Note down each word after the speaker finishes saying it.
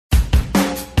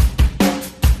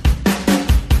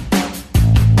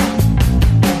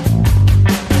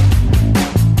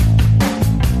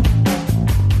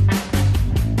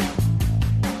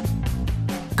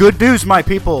Good news, my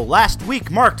people. Last week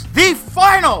marked the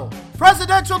final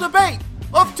presidential debate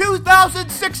of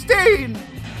 2016.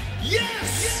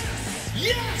 Yes!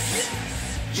 Yes!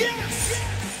 Yes!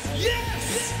 Yes!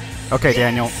 Yes! Okay,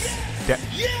 Daniel.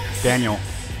 Yes! Daniel.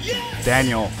 Yes!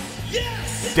 Daniel.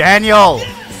 Yes! Daniel!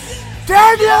 Yes!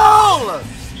 Daniel!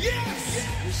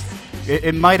 Yes!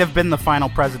 It might have been the final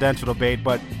presidential debate,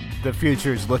 but the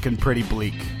future's looking pretty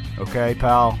bleak. Okay,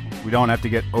 pal? We don't have to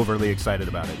get overly excited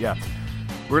about it. Yeah.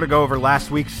 We're going to go over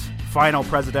last week's final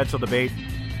presidential debate.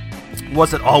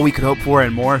 Was it all we could hope for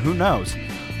and more? Who knows?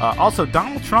 Also,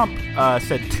 Donald Trump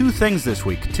said two things this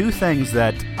week. Two things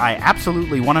that I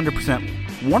absolutely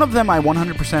 100%, one of them I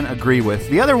 100% agree with.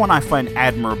 The other one I find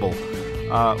admirable.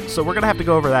 So we're going to have to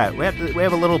go over that. We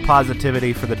have a little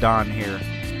positivity for the Don here.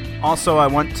 Also, I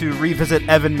want to revisit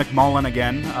Evan McMullin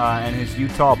again and his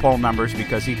Utah poll numbers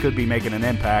because he could be making an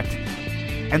impact.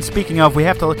 And speaking of, we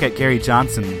have to look at Gary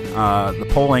Johnson. The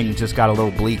polling just got a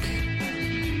little bleak.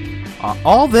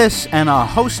 All this and a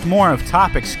host more of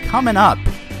topics coming up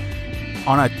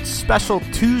on a special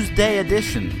Tuesday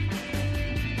edition.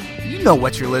 You know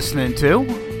what you're listening to.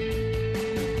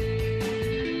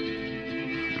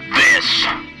 This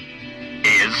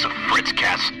is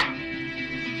Fritzcast.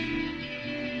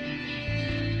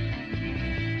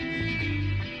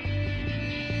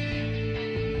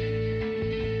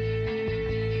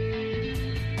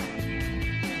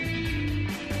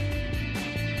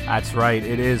 That's right,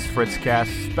 it is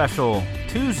Fritzcast special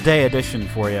Tuesday edition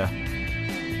for you.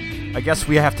 I guess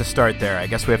we have to start there. I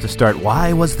guess we have to start.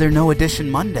 Why was there no edition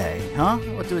Monday? Huh?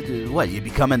 What, you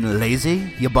becoming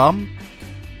lazy, you bum?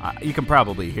 You can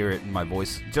probably hear it in my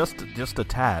voice, just a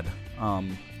tad.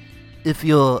 If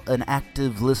you're an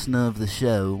active listener of the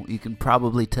show, you can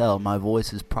probably tell my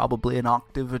voice is probably an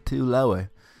octave or two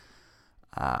lower.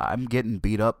 I'm getting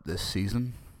beat up this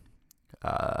season.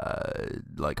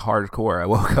 Like hardcore. I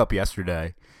woke up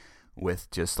yesterday with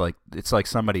just like, it's like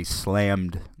somebody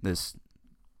slammed this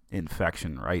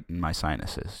infection right in my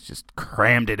sinuses, just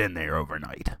crammed it in there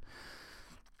overnight,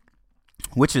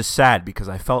 which is sad because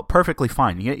I felt perfectly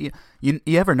fine. You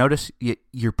ever notice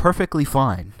you're perfectly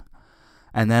fine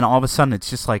and then all of a sudden it's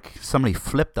just like somebody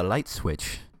flipped the light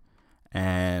switch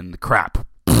and crap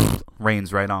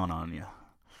rains right on you.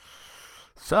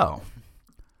 So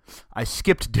I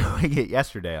skipped doing it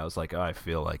yesterday. I was like, oh, I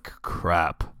feel like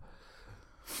crap.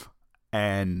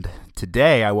 And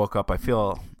today I woke up, I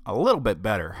feel a little bit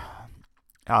better.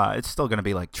 It's still going to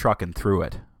be like trucking through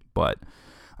it, but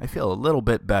I feel a little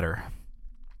bit better.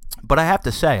 But I have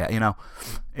to say,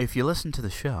 if you listen to the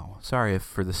show, sorry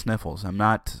for the sniffles. I'm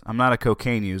not a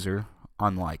cocaine user,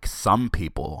 unlike some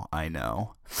people I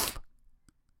know.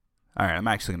 All right, I'm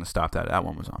actually going to stop that. That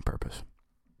one was on purpose.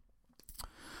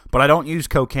 But I don't use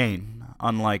cocaine,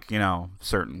 unlike,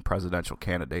 certain presidential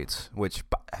candidates, which,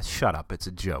 shut up, it's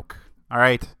a joke. All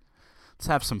right? Let's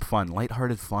have some fun,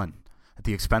 lighthearted fun, at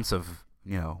the expense of,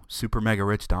 super mega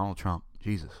rich Donald Trump.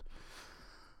 Jesus.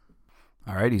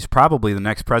 All right, he's probably the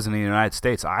next president of the United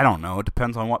States. I don't know. It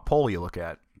depends on what poll you look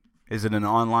at. Is it an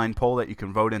online poll that you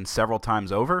can vote in several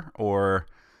times over? Or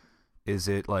is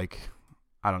it like,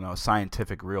 I don't know, a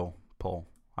scientific real poll?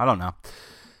 I don't know.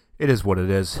 It is what it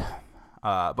is.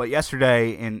 But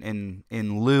yesterday, in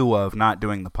lieu of not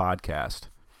doing the podcast,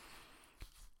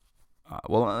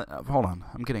 hold on.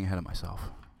 I'm getting ahead of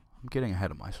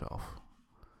myself.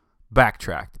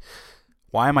 Backtracked.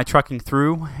 Why am I trucking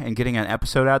through and getting an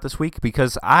episode out this week?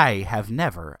 Because I have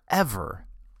never, ever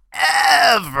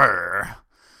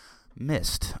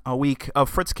missed a week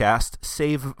of Fritzcast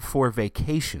save for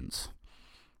vacations.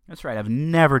 That's right. I've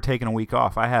never taken a week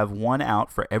off. I have one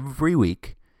out for every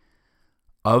week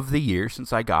of the year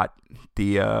since I got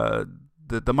the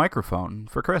microphone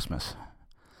for Christmas,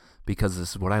 because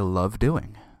this is what I love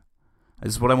doing.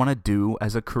 This is what I want to do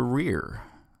as a career.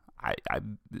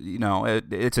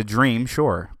 It's a dream,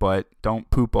 sure, but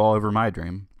don't poop all over my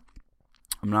dream.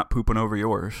 I'm not pooping over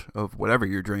yours of whatever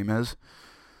your dream is.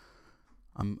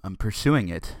 I'm pursuing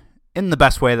it in the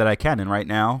best way that I can, and right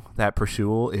now that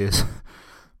pursual is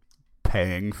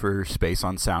paying for space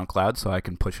on SoundCloud so I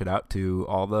can push it out to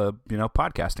all the,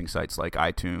 podcasting sites like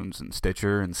iTunes and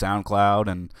Stitcher and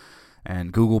SoundCloud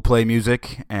and Google Play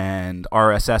Music and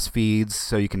RSS feeds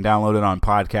so you can download it on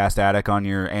Podcast Addict on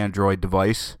your Android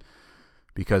device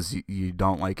because you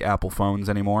don't like Apple phones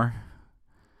anymore.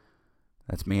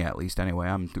 That's me, at least, anyway.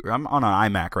 I'm on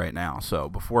an iMac right now, so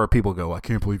before people go, I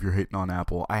can't believe you're hating on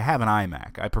Apple, I have an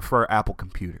iMac. I prefer Apple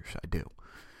computers. I do.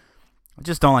 I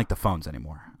just don't like the phones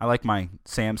anymore. I like my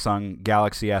Samsung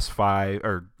Galaxy S5,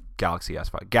 or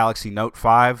Galaxy Note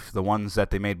 5, the ones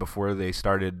that they made before they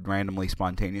started randomly,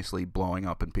 spontaneously blowing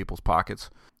up in people's pockets.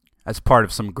 as part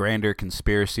of some grander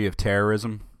conspiracy of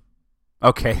terrorism.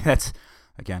 Okay, it's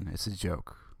a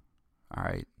joke. All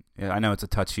right. Yeah, I know it's a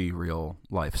touchy real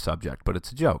life subject, but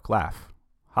it's a joke. Laugh.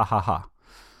 Ha ha ha.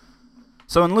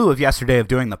 So in lieu of yesterday of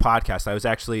doing the podcast, I was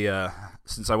actually,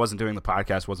 since I wasn't doing the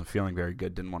podcast, wasn't feeling very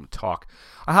good, didn't want to talk,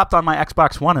 I hopped on my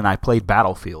Xbox One and I played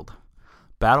Battlefield.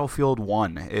 Battlefield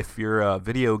 1. If you're a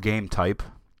video game type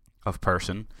of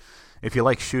person, if you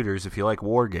like shooters, if you like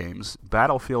war games,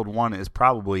 Battlefield 1 is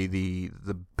probably the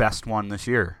best one this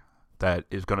year that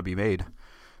is going to be made.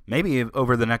 Maybe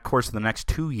over the course of the next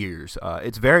 2 years.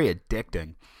 It's very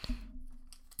addicting.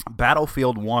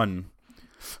 Battlefield 1,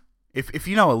 if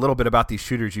you know a little bit about these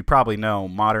shooters, you probably know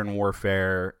Modern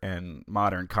Warfare and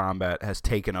Modern Combat has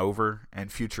taken over,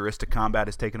 and Futuristic Combat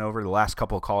has taken over. The last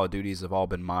couple of Call of Duties have all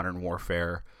been Modern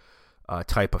Warfare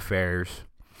type affairs.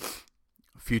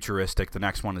 Futuristic, the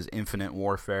next one is Infinite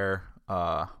Warfare.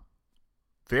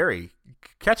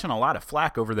 Catching a lot of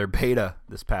flack over their beta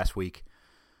this past week.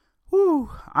 Woo,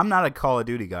 I'm not a Call of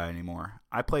Duty guy anymore.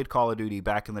 I played Call of Duty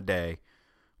back in the day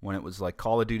when it was like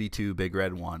Call of Duty 2, Big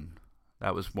Red 1.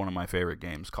 That was one of my favorite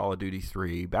games. Call of Duty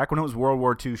 3. Back when it was World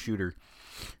War II shooter,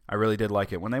 I really did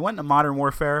like it. When they went into Modern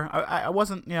Warfare, I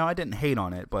wasn't, I didn't hate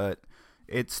on it, but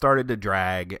it started to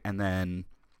drag. And then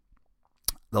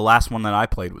the last one that I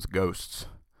played was Ghosts.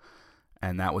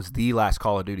 And that was the last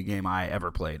Call of Duty game I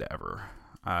ever played, ever.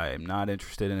 I'm not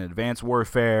interested in Advanced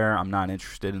Warfare. I'm not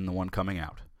interested in the one coming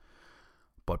out.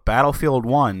 But Battlefield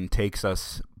 1 takes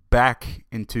us back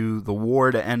into the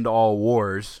war to end all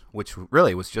wars, which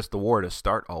really was just the war to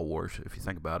start all wars, if you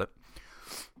think about it.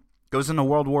 Goes into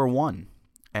World War I,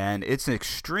 and it's an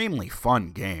extremely fun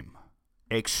game.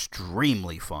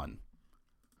 Extremely fun.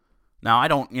 Now,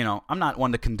 I'm not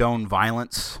one to condone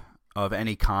violence of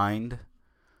any kind.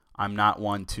 I'm not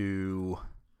one to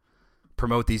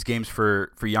promote these games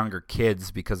for younger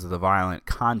kids because of the violent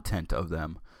content of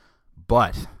them.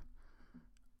 But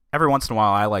every once in a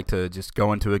while, I like to just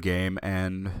go into a game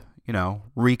and,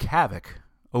 wreak havoc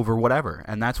over whatever.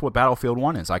 And that's what Battlefield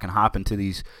 1 is. I can hop into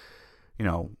these,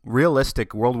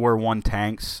 realistic World War I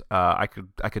tanks. I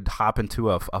could hop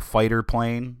into a fighter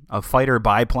plane, a fighter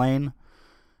biplane,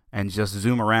 and just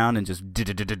zoom around and just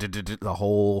the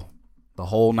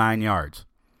whole 9 yards.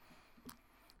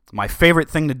 My favorite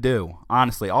thing to do,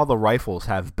 honestly, all the rifles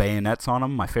have bayonets on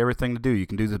them. My favorite thing to do, you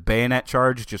can do the bayonet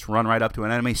charge, just run right up to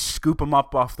an enemy, scoop them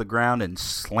up off the ground, and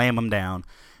slam them down.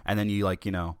 And then you,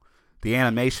 the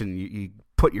animation, you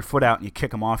put your foot out and you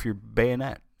kick them off your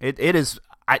bayonet. It is,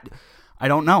 I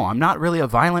don't know. I'm not really a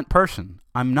violent person.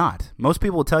 I'm not. Most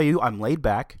people will tell you I'm laid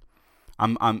back.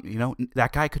 I'm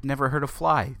that guy could never hurt a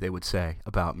fly, they would say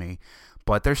about me.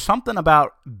 But there's something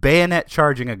about bayonet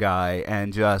charging a guy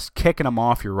and just kicking him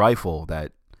off your rifle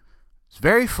that is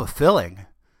very fulfilling.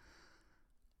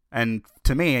 And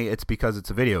to me, it's because it's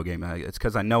a video game. It's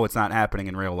because I know it's not happening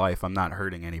in real life. I'm not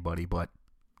hurting anybody, but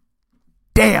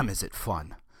damn, is it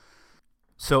fun.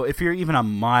 So if you're even a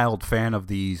mild fan of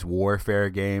these warfare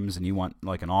games and you want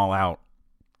like an all-out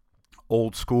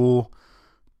old school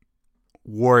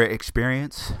war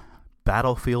experience,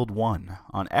 Battlefield 1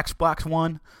 on Xbox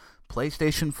One,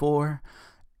 PlayStation 4,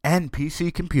 and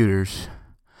PC computers.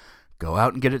 Go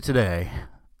out and get it today.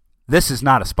 This is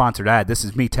not a sponsored ad. This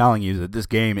is me telling you that this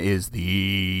game is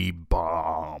the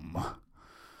bomb.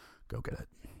 Go get it.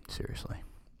 Seriously.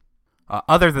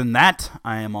 Other than that,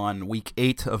 I am on week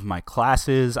 8 of my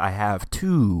classes. I have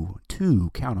two,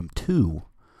 count them, 2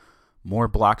 more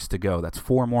blocks to go. That's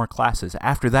 4 more classes.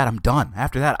 After that, I'm done.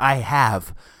 After that, I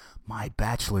have my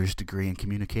bachelor's degree in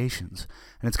communications,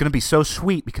 and it's gonna be so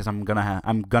sweet because I'm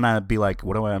gonna be like,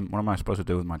 what am I supposed to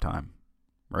do with my time?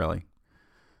 Really,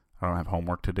 I don't have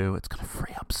homework to do. It's gonna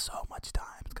free up so much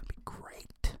time. It's gonna be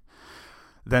great.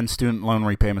 Then student loan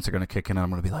repayments are gonna kick in, and I'm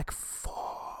gonna be like,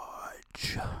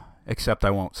 fudge. Except I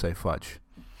won't say fudge.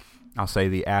 I'll say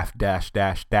the af dash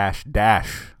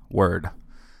word.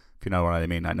 If you know what I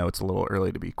mean. I know it's a little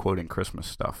early to be quoting Christmas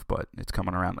stuff, but it's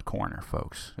coming around the corner,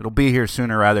 folks. It'll be here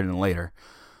sooner rather than later,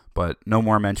 but no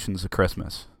more mentions of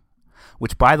Christmas.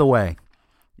 Which, by the way,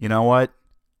 you know what?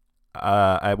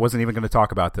 I wasn't even going to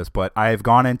talk about this, but I've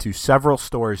gone into several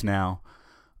stores now.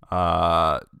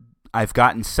 I've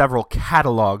gotten several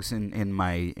catalogs in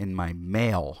my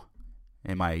mail,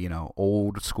 in my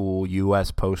old school U.S.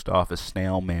 post office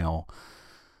snail mail.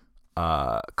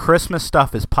 Christmas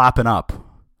stuff is popping up.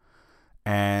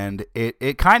 And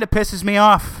it kind of pisses me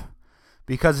off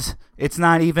because it's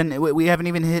not even, we haven't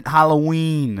even hit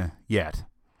Halloween yet.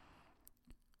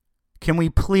 Can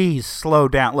we please slow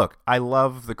down? Look, I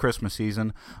love the Christmas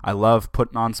season. I love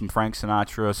putting on some Frank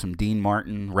Sinatra, some Dean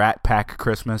Martin, Rat Pack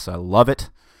Christmas. I love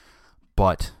it.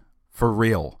 But For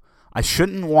real. I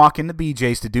shouldn't walk into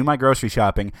BJ's to do my grocery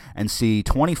shopping and see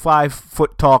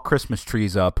 25-foot tall Christmas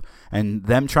trees up and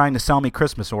them trying to sell me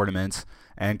Christmas ornaments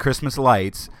and Christmas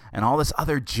lights and all this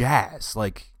other jazz.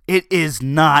 Like, it is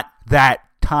not that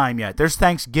time yet. There's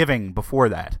Thanksgiving before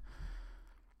that.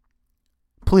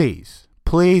 Please,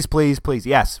 please, please, please.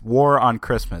 Yes, war on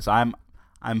Christmas. I'm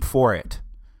for it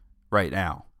right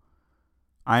now.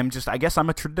 I guess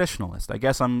I'm a traditionalist. I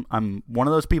guess I'm one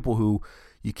of those people who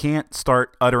you can't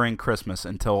start uttering Christmas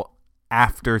until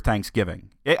after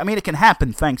Thanksgiving. I mean, it can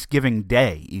happen Thanksgiving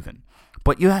Day even,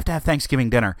 but you have to have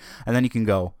Thanksgiving dinner, and then you can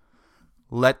go,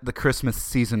 let the Christmas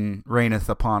season reigneth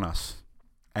upon us,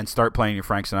 and start playing your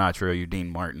Frank Sinatra or your Dean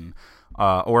Martin,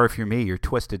 or if you're me, your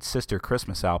Twisted Sister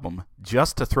Christmas album,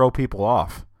 just to throw people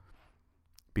off,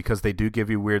 because they do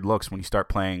give you weird looks when you start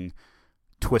playing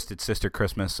Twisted Sister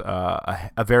Christmas,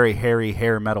 a very hairy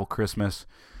hair metal Christmas.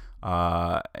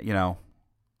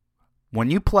 When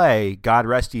you play God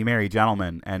Rest Ye Merry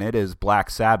Gentlemen, and it is Black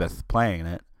Sabbath playing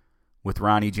it, with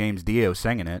Ronnie James Dio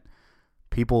singing it,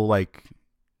 people,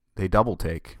 they double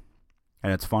take,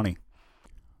 and it's funny.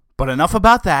 But enough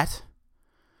about that.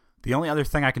 The only other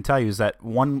thing I can tell you is that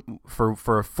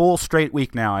for a full straight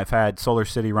week now, I've had Solar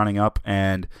City running up,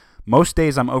 and most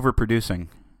days I'm overproducing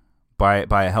by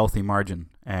a healthy margin,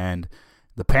 and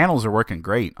the panels are working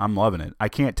great. I'm loving it. I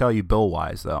can't tell you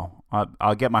bill-wise, though.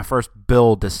 I'll get my first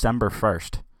bill December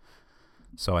 1st.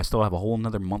 So I still have a whole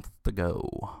another month to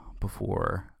go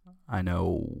before I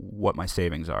know what my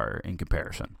savings are in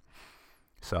comparison.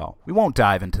 So we won't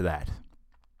dive into that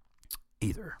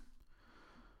either.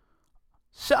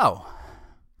 So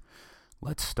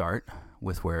let's start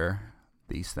with where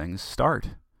these things start.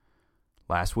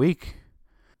 Last week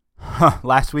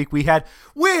we had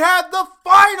the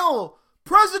final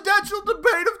presidential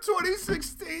debate of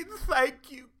 2016.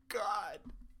 Thank you, God.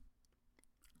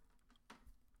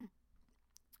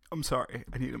 I'm sorry.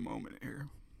 I need a moment here.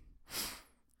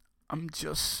 I'm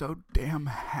just so damn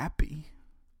happy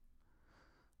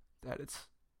that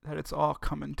it's all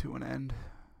coming to an end.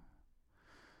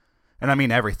 And I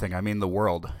mean everything. I mean the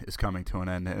world is coming to an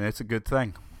end, and it's a good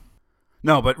thing.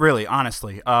 No, but really,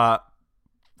 honestly,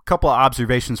 couple of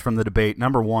observations from the debate.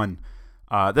 Number one,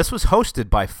 this was hosted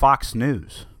by Fox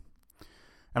News.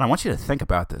 And I want you to think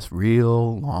about this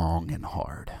real long and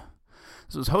hard.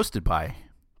 This was hosted by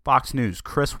Fox News,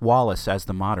 Chris Wallace as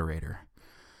the moderator.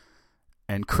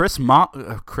 And Chris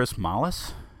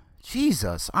Wallace?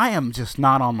 Jesus, I am just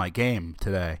not on my game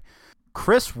today.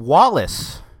 Chris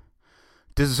Wallace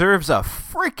deserves a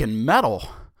freaking medal.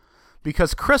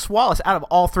 Because Chris Wallace, out of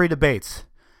all three debates,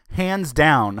 hands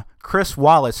down, Chris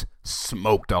Wallace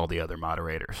smoked all the other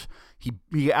moderators. He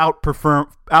outperformed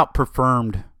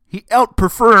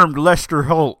Lester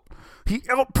Holt. He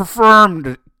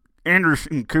outperformed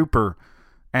Anderson Cooper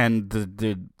and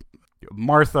the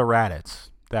Martha Raddatz.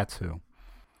 That's who.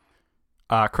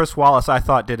 Chris Wallace, I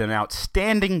thought, did an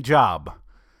outstanding job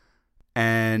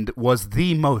and was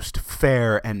the most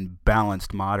fair and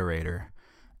balanced moderator.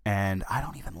 And I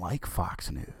don't even like Fox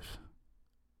News.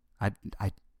 I'm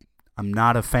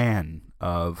not a fan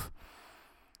of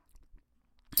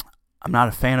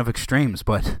extremes,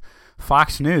 but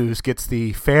Fox News gets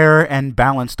the Fair and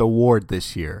Balanced Award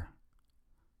this year.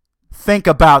 Think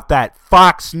about that.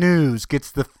 Fox News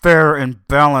gets the Fair and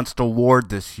Balanced Award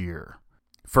this year.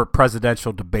 For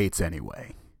presidential debates,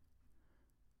 anyway.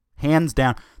 Hands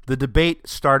down. The debate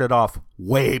started off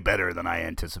way better than I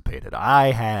anticipated.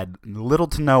 I had little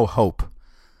to no hope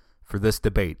for this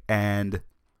debate. And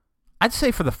I'd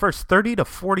say for the first 30 to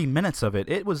 40 minutes of it,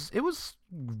 it was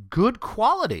good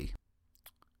quality.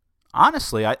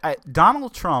 Honestly,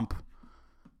 Donald Trump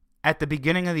at the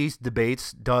beginning of these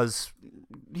debates does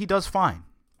fine.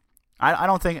 I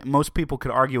don't think most people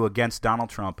could argue against Donald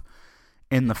Trump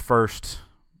in the first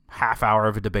half hour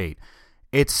of a debate.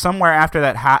 It's somewhere after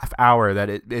that half hour that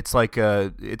it's like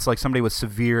somebody with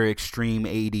severe extreme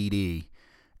ADD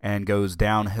and goes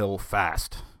downhill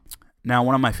fast. Now,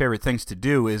 one of my favorite things to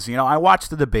do is, I watch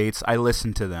the debates, I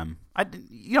listen to them.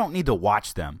 You don't need to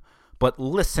watch them, but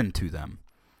listen to them.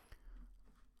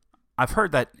 I've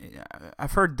heard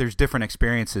there's different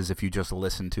experiences if you just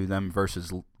listen to them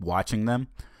versus watching them.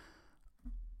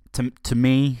 To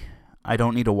me, I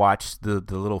don't need to watch the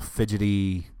little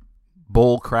fidgety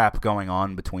bull crap going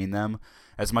on between them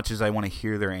as much as I want to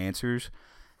hear their answers.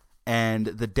 And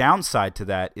the downside to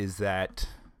that is that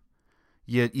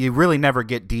you really never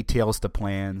get details to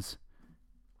plans.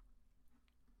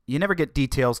 You never get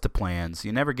details to plans.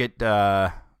 You never get...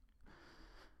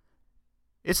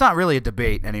 It's not really a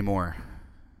debate anymore.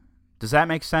 Does that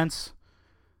make sense?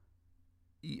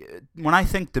 When I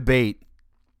think debate,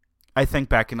 I think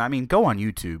back, and I mean, go on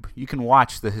YouTube. You can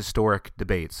watch the historic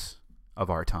debates of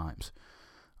our times.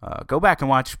 Go back and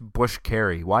watch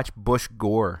Bush-Kerry. Watch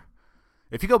Bush-Gore.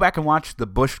 If you go back and watch the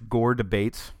Bush-Gore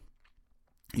debates,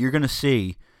 you're going to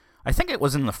see, I think it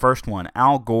was in the first one,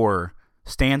 Al Gore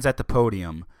stands at the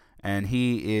podium, and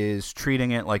he is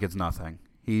treating it like it's nothing.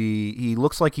 He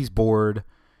looks like he's bored.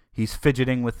 He's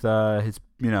fidgeting with his,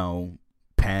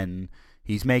 pen.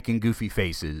 He's making goofy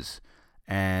faces.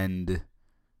 And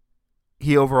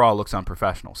he overall looks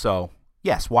unprofessional. So,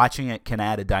 yes, watching it can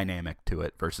add a dynamic to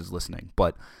it versus listening.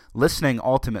 But listening,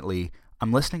 ultimately,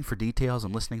 I'm listening for details,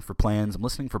 I'm listening for plans, I'm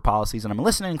listening for policies, and I'm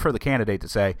listening for the candidate to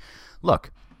say,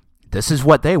 look, this is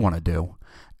what they want to do,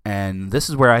 and this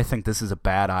is where I think this is a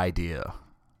bad idea.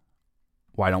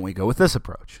 Why don't we go with this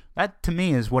approach? That, to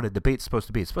me, is what a debate's supposed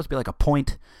to be. It's supposed to be like a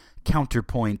point,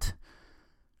 counterpoint.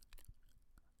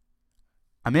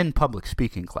 I'm in public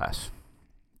speaking class.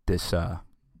 This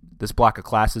block of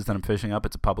classes that I'm finishing up,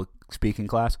 it's a public speaking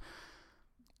class.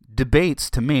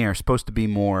 Debates, to me, are supposed to be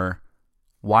more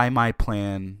why my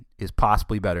plan is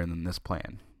possibly better than this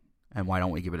plan, and why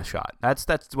don't we give it a shot? That's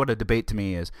what a debate to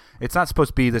me is. It's not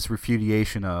supposed to be this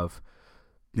refutation of,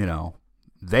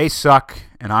 they suck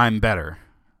and I'm better.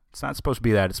 It's not supposed to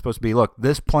be that. It's supposed to be, look,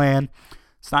 this plan,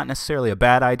 it's not necessarily a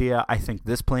bad idea. I think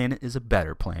this plan is a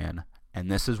better plan, and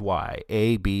this is why.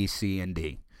 A, B, C, and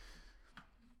D.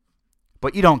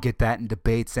 But you don't get that in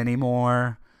debates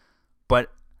anymore.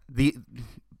 But the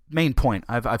main point,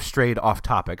 I've strayed off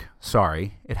topic.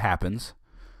 Sorry, it happens.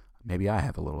 Maybe I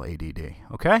have a little ADD,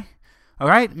 okay? All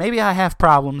right? Maybe I have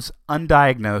problems,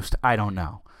 undiagnosed, I don't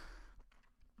know.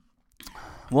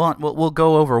 We'll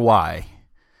go over why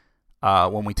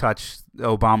when we touch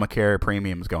Obamacare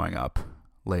premiums going up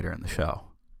later in the show.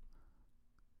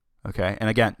 Okay? And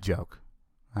again, joke.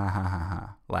 Ha ha ha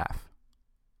ha. Laugh.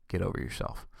 Get over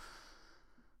yourself.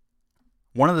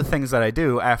 One of the things that I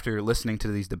do after listening to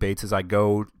these debates is I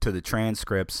go to the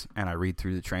transcripts and I read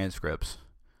through the transcripts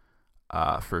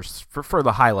for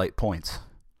the highlight points.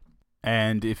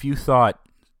 And if you thought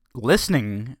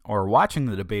listening or watching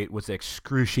the debate was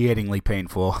excruciatingly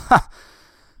painful,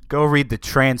 go read the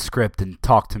transcript and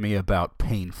talk to me about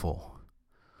painful.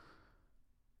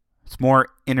 It's more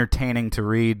entertaining to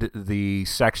read the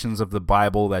sections of the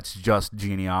Bible that's just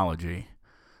genealogy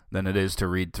than it is to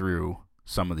read through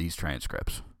some of these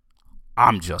transcripts.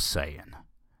 I'm just saying.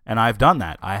 And I've done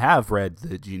that. I have read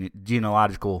the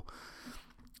genealogical...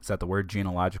 Is that the word,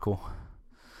 genealogical?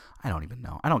 I don't even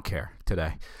know. I don't care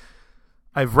today.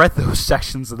 I've read those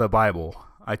sections of the Bible.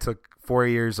 I took 4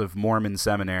 years of Mormon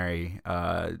seminary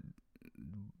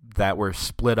that were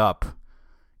split up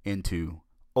into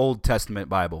Old Testament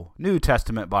Bible, New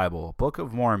Testament Bible, Book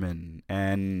of Mormon,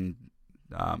 and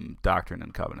Doctrine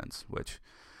and Covenants, which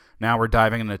now we're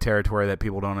diving into territory that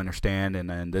people don't understand,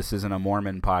 and this isn't a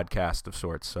Mormon podcast of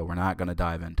sorts, so we're not going to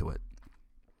dive into it.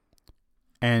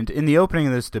 And in the opening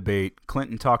of this debate,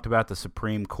 Clinton talked about the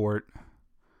Supreme Court,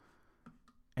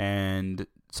 and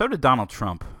so did Donald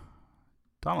Trump.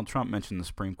 Donald Trump mentioned the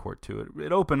Supreme Court, too.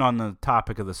 It opened on the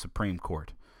topic of the Supreme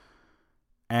Court.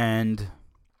 And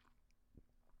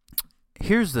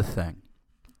here's the thing.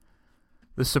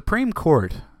 The Supreme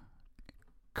Court,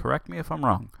 correct me if I'm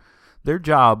wrong, their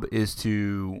job is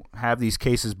to have these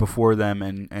cases before them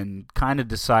and kind of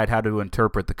decide how to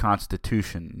interpret the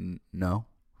Constitution. No?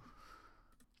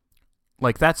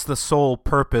 Like, that's the sole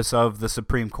purpose of the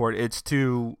Supreme Court. It's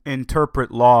to interpret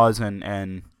laws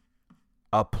and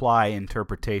apply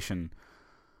interpretation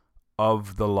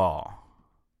of the law.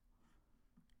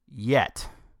 Yet,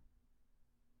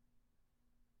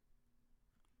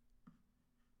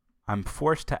 I'm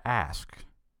forced to ask,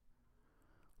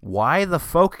 why the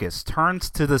focus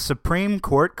turns to the Supreme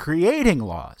Court creating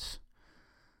laws?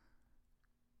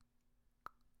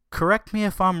 Correct me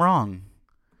if I'm wrong.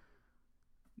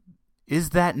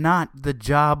 Is that not the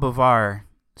job of our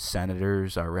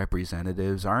senators, our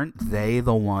representatives? Aren't they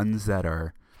the ones that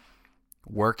are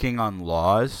working on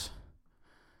laws?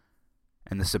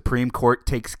 And the Supreme Court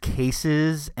takes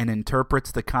cases and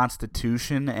interprets the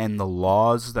Constitution and the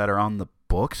laws that are on the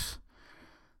books?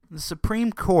 The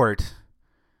Supreme Court,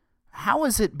 how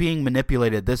is it being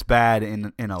manipulated this bad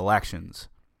in elections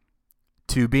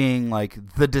to being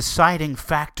like the deciding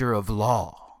factor of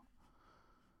law?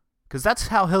 Because that's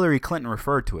how Hillary Clinton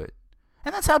referred to it.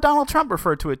 And that's how Donald Trump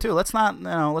referred to it too. Let's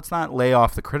not lay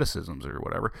off the criticisms or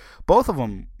whatever. Both of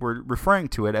them were referring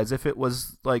to it as if it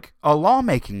was like a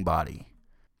lawmaking body.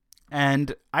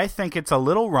 And I think it's a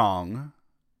little wrong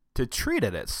to treat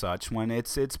it as such when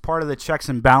it's part of the checks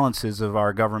and balances of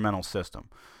our governmental system.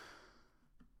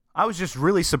 I was just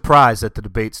really surprised that the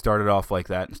debate started off like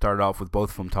that and started off with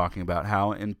both of them talking about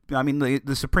how, and I mean,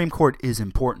 the Supreme Court is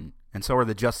important, and so are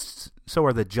the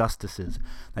justices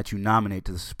that you nominate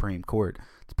to the Supreme Court.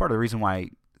 It's part of the reason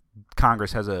why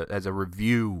Congress has a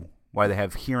review, why they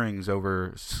have hearings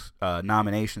over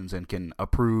nominations and can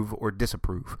approve or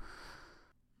disapprove.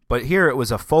 But here it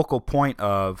was a focal point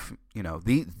of,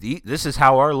 this is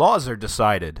how our laws are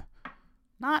decided.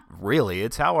 Not really.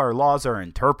 It's how our laws are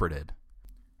interpreted.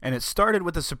 And it started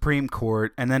with the Supreme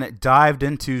Court, and then it dived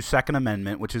into Second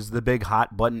Amendment, which is the big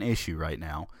hot button issue right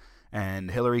now.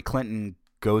 And Hillary Clinton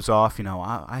goes off,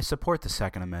 I support the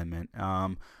Second Amendment.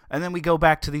 And then we go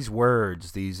back to these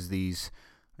words, these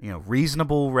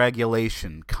reasonable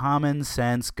regulation, common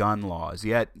sense gun laws.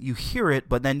 Yet you hear it,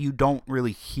 but then you don't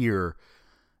really hear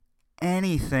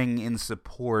anything in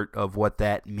support of what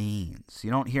that means.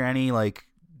 You don't hear any,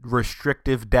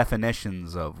 restrictive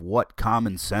definitions of what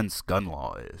common sense gun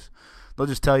law is. They'll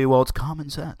just tell you, well, it's common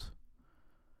sense.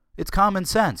 It's common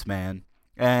sense, man.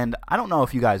 And I don't know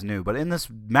if you guys knew, but in this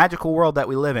magical world that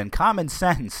we live in, common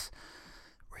sense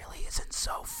really isn't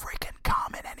so freaking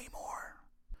common anymore.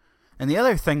 And the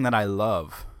other thing that I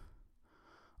love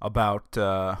about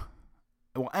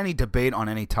any debate on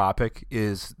any topic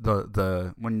is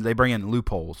the when they bring in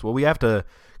loopholes. Well, we have to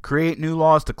create new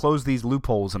laws to close these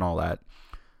loopholes and all that.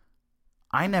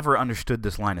 I never understood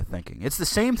this line of thinking. It's the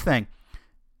same thing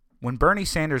when Bernie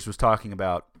Sanders was talking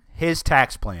about his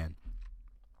tax plan.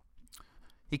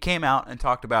 He came out and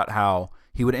talked about how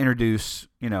he would introduce,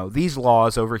 these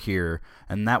laws over here,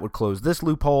 and that would close this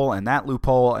loophole and that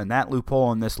loophole and that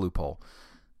loophole and this loophole.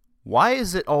 Why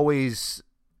is it always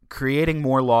creating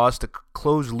more laws to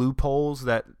close loopholes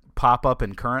that pop up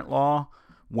in current law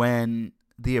when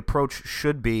the approach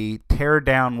should be tear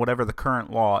down whatever the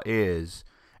current law is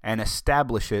and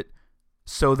establish it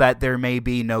so that there may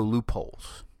be no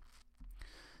loopholes?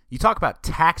 You talk about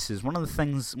taxes. One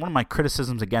of my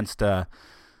criticisms against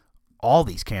all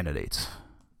these candidates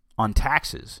on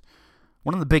taxes,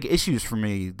 one of the big issues for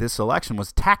me this election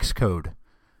was tax code.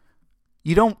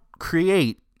 You don't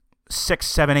create 6,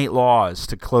 7, 8 laws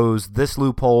to close this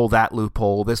loophole, that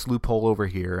loophole, this loophole over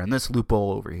here, and this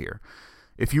loophole over here.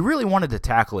 If you really wanted to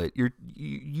tackle it,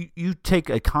 you take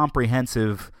a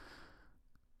comprehensive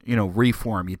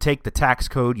reform. You take the tax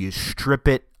code, you strip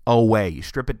it away, you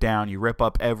strip it down, you rip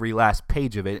up every last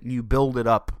page of it, and you build it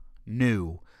up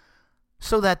new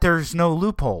so that there's no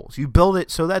loopholes. You build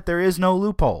it so that there is no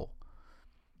loophole.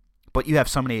 But you have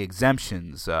so many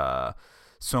exemptions,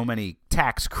 so many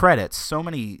tax credits, so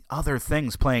many other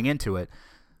things playing into it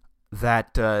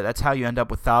that that's how you end up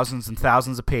with thousands and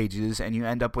thousands of pages, and you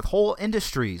end up with whole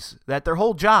industries that their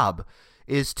whole job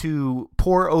is to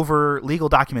pour over legal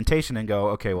documentation and go,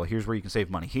 okay, well, here's where you can save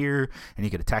money here, and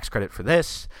you get a tax credit for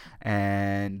this,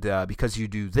 and because you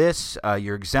do this,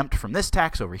 you're exempt from this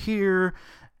tax over here.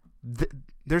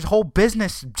 There's a whole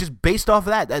business just based off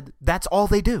of that. That's all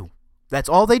they do. That's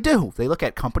all they do. They look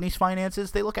at companies'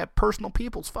 finances. They look at personal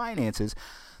people's finances.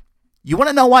 You want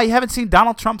to know why you haven't seen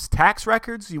Donald Trump's tax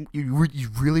records? You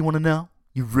really want to know?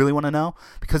 You really want to know?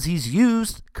 Because he's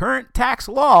used current tax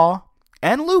law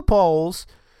and loopholes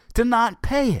to not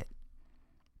pay it.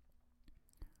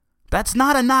 That's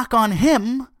not a knock on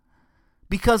him,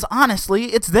 because honestly,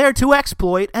 it's there to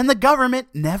exploit, and the government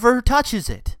never touches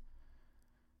it.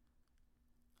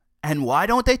 And why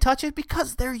don't they touch it?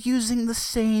 Because they're using the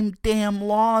same damn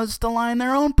laws to line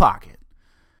their own pocket.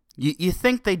 You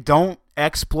think they don't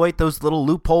exploit those little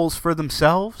loopholes for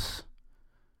themselves?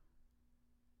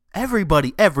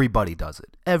 Everybody does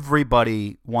it.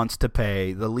 Everybody wants to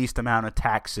pay the least amount of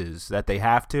taxes that they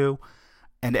have to,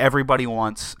 and everybody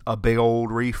wants a big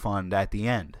old refund at the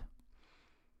end.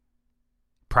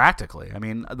 Practically. I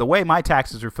mean, the way my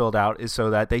taxes are filled out is so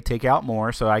that they take out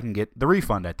more so I can get the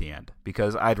refund at the end.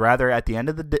 Because I'd rather at the end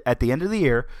of the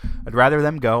year, I'd rather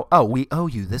them go, "Oh, we owe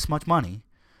you this much money,"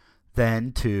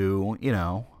 than to,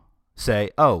 say,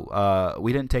 "Oh,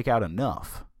 we didn't take out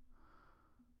enough,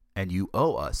 and you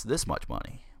owe us this much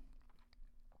money."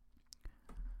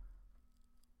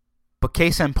 But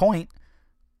case in point,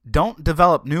 don't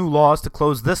develop new laws to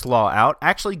close this law out.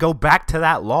 Actually go back to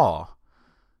that law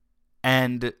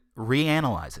and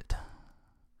reanalyze it.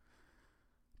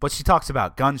 But she talks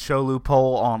about gun show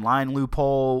loophole, online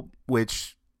loophole,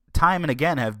 which time and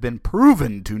again have been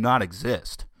proven to not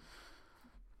exist.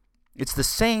 It's the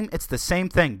same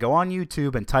thing. Go on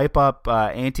YouTube and type up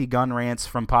anti-gun rants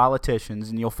from politicians,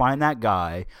 and you'll find that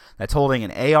guy that's holding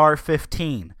an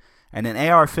AR-15. And an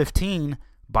AR-15,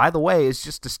 by the way, is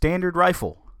just a standard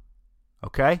rifle.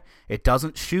 Okay? It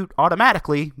doesn't shoot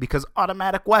automatically because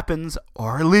automatic weapons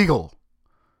are illegal.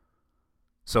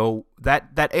 So that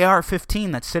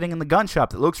AR-15 that's sitting in the gun shop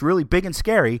that looks really big and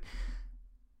scary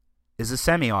is a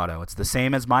semi-auto. It's the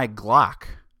same as my Glock.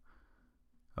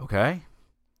 Okay?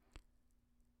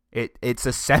 It's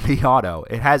a semi-auto.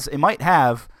 It might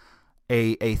have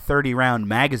a 30-round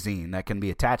magazine that can be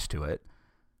attached to it,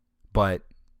 but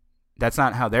that's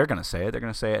not how they're going to say it. They're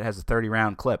going to say it has a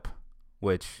 30-round clip,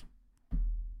 which,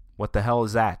 what the hell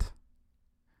is that?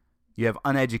 You have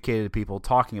uneducated people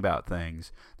talking about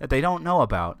things that they don't know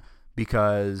about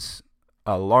because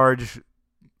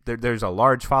there's a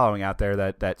large following out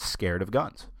there that's scared of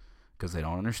guns because they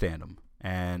don't understand them.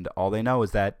 And all they know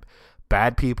is that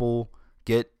bad people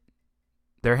get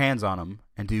their hands on them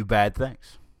and do bad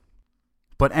things.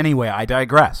 But anyway, I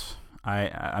digress.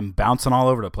 I'm bouncing all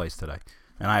over the place today,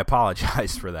 and I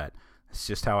apologize for that. It's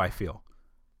just how I feel.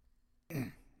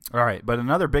 All right, but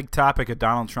another big topic of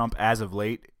Donald Trump as of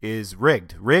late is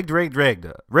rigged. Rigged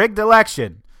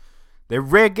election. They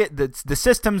rig it. The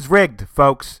system's rigged,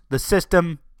 folks. The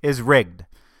system is rigged.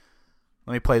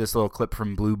 Let me play this little clip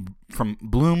from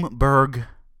Bloomberg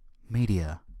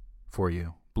Media for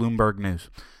you. Bloomberg News.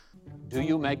 Do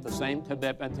you make the same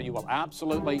commitment that you will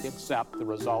absolutely accept the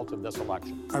result of this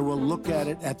election? I will look at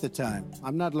it at the time.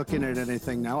 I'm not looking at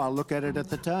anything now. I'll look at it at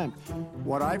the time.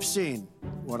 What I've seen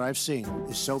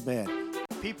is so bad.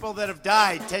 People that have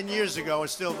died 10 years ago are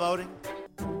still voting.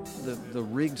 The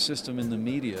rigged system in the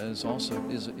media is also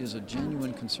is a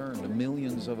genuine concern to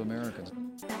millions of Americans.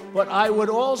 But I would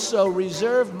also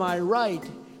reserve my right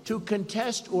to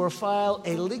contest or file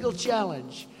a legal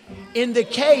challenge in the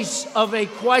case of a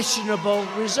questionable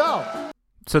result.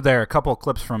 So there are a couple of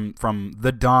clips from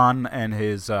the Don and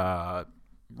his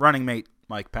running mate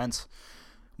Mike Pence.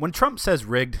 When Trump says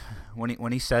rigged,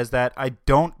 when he says that, I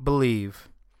don't believe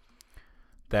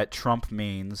that Trump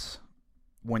means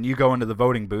when you go into the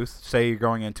voting booth, say you're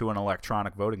going into an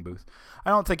electronic voting booth.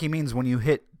 I don't think he means when you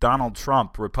hit Donald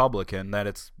Trump, Republican, that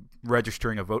it's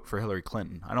registering a vote for Hillary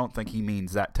Clinton. I don't think he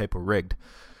means that type of rigged.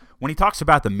 When he talks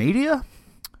about the media,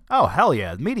 oh, hell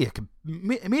yeah. The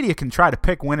media can try to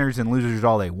pick winners and losers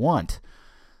all they want.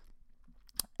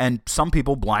 And some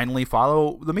people blindly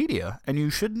follow the media. And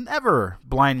you should never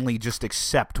blindly just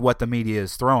accept what the media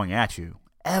is throwing at you.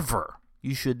 Ever.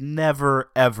 You should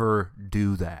never, ever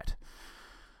do that.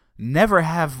 Never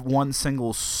have one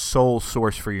single sole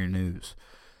source for your news.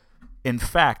 In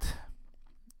fact,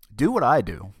 do what I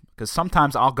do. Because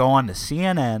sometimes I'll go on to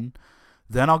CNN,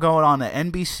 then I'll go on to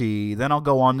NBC, then I'll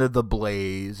go on to The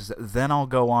Blaze, then I'll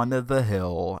go on to The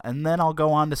Hill, and then I'll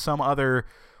go on to some other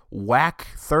whack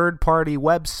third-party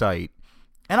website,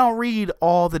 and I'll read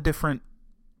all the different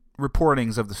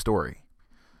reportings of the story.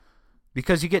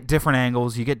 Because you get different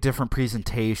angles, you get different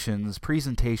presentations.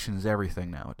 Presentation is everything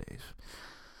nowadays.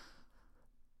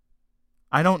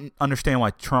 I don't understand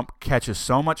why Trump catches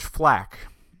so much flack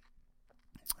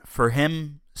for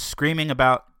him screaming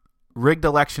about rigged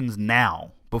elections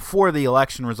now, before the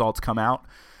election results come out,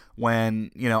 when,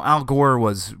 Al Gore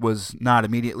was not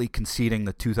immediately conceding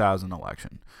the 2000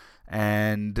 election.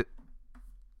 And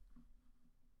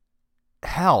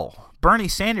hell, Bernie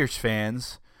Sanders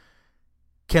fans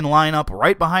can line up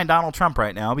right behind Donald Trump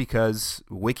right now because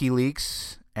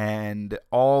WikiLeaks and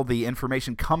all the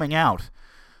information coming out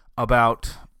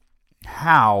about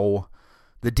how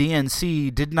the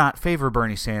DNC did not favor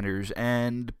Bernie Sanders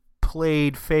and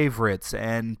played favorites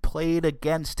and played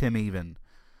against him even.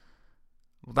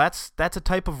 Well, that's a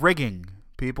type of rigging,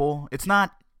 people. It's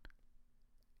not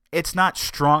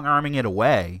strong-arming it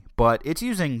away, but it's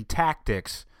using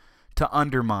tactics to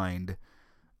undermine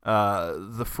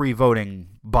the free voting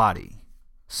body,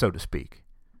 so to speak.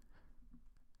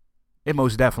 It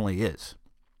most definitely is.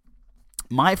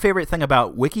 My favorite thing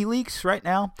about WikiLeaks right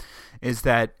now is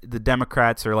that the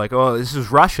Democrats are like, oh, this is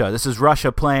Russia. This is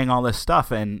Russia playing all this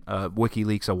stuff. And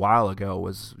WikiLeaks a while ago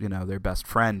was, their best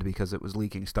friend because it was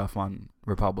leaking stuff on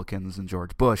Republicans and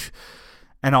George Bush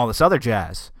and all this other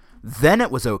jazz. Then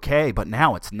it was okay, but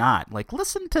now it's not. Like,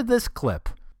 listen to this clip.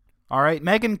 All right,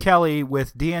 Megyn Kelly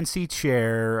with DNC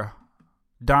chair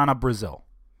Donna Brazile.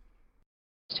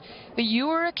 You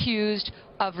were accused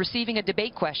of receiving a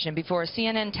debate question before a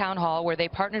CNN town hall where they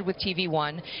partnered with TV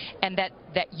One, and that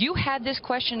you had this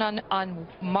question on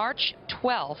March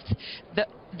 12th,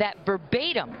 that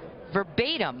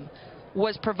verbatim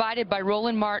was provided by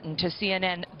Roland Martin to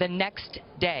CNN the next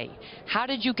day. How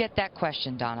did you get that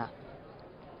question, Donna?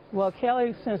 Well,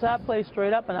 Kelly, since I play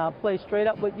straight up, and I'll play straight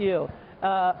up with you,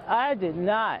 I did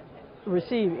not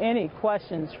receive any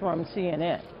questions from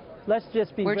CNN. Let's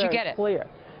just be Where'd very you get it? clear.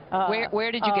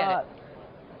 Where did you get it?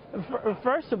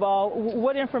 First of all,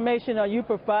 what information are you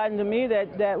providing to me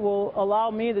that will allow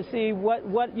me to see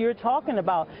what you're talking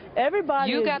about?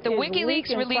 Everybody You got the is WikiLeaks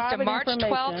leaking released a private March 12th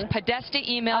information. Podesta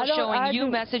email showing you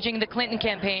do- messaging the Clinton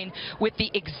campaign with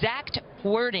the exact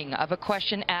wording of a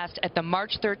question asked at the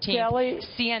March 13th Kelly,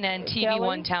 CNN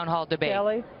TV1 town hall debate.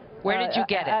 Kelly, Where did you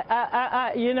get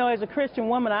it? You know, as a Christian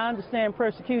woman, I understand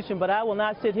persecution, but I will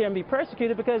not sit here and be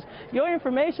persecuted because your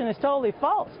information is totally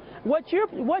false. What you're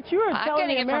I'm telling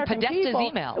getting the it from American Podesta's people,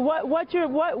 email.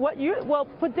 Well,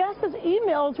 Podesta's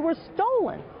emails were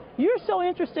stolen. You're so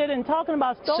interested in talking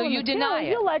about stolen you material. deny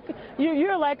it.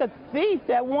 You're like a thief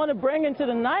that want to bring into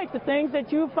the night the things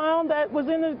that you found that was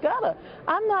in the gutter.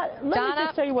 I'm not. Let me Donna,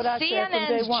 just tell you what I said from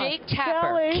day CNN's one. Jake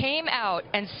Tapper Kelly, came out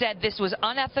and said this was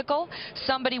unethical.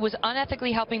 Somebody was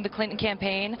unethically helping the Clinton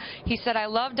campaign. He said, I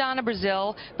love Donna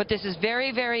Brazil, but this is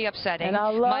very, very upsetting.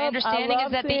 And My understanding I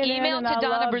is that the CNN email and to I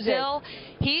Donna love Brazil,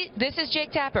 this is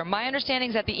Jake Tapper. My understanding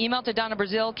is that the email to Donna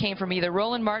Brazil came from either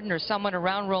Roland Martin or someone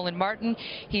around Roland Martin.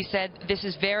 He said, this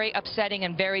is very upsetting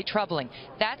and very troubling.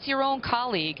 That's your own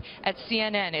colleague at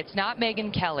CNN. It's not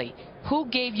Megyn Kelly. Who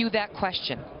gave you that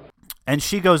question? And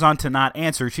she goes on to not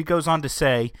answer. She goes on to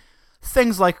say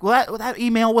things like, well, that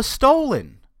email was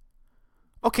stolen.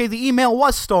 Okay, the email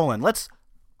was stolen.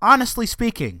 Honestly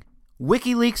speaking,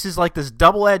 WikiLeaks is like this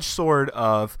double-edged sword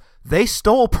of they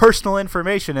stole personal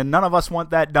information and none of us want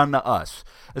that done to us,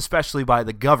 especially by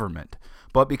the government.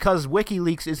 But because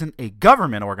WikiLeaks isn't a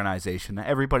government organization,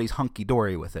 everybody's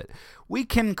hunky-dory with it. We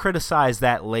can criticize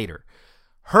that later.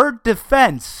 Her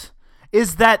defense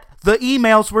is that the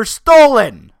emails were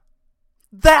stolen.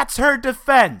 That's her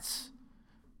defense.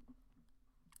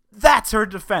 That's her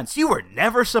defense. You were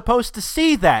never supposed to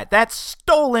see that. That's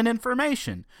stolen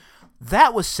information.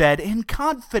 That was said in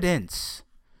confidence.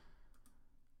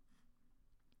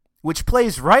 Which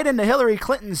plays right into Hillary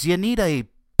Clinton's you need a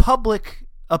public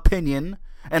opinion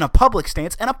and a public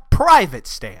stance and a private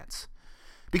stance.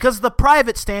 Because the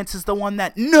private stance is the one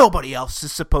that nobody else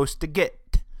is supposed to get.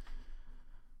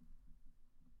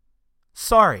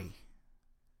 Sorry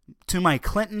to my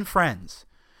Clinton friends,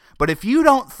 but if you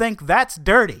don't think that's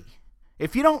dirty,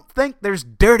 if you don't think there's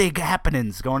dirty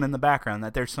happenings going in the background,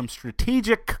 that there's some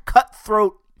strategic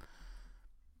cutthroat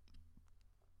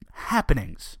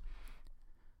happenings,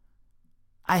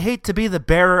 I hate to be the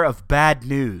bearer of bad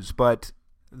news, but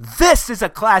this is a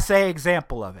Class A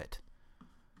example of it.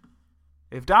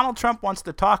 If Donald Trump wants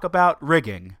to talk about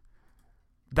rigging,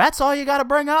 that's all you got to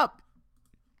bring up.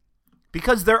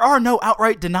 Because there are no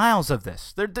outright denials of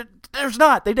this. There's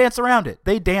not. They dance around it.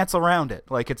 They dance around it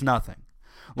like it's nothing.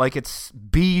 Like it's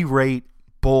B-rate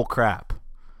bull crap.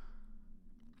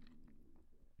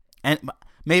 And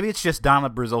maybe it's just Donna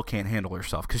Brazil can't handle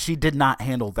herself because she did not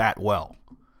handle that well.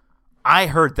 I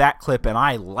heard that clip and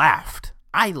I laughed.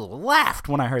 I laughed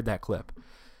when I heard that clip.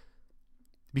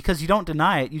 Because you don't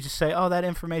deny it. You just say, oh, that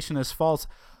information is false.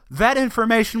 That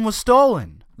information was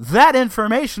stolen. That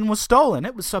information was stolen.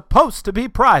 It was supposed to be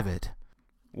private.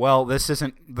 Well, this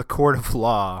isn't the court of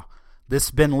law. This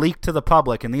has been leaked to the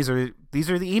public, and these are the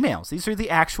emails. These are the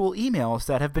actual emails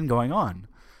that have been going on.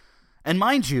 And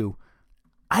mind you,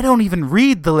 I don't even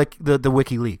read the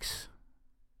WikiLeaks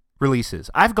releases.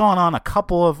 I've gone on a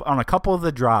couple of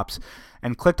the drops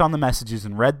and clicked on the messages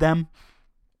and read them,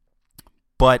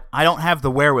 but I don't have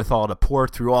the wherewithal to pour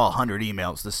through all 100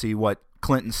 emails to see what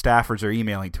Clinton staffers are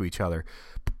emailing to each other.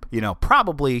 You know,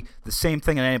 probably the same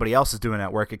thing that anybody else is doing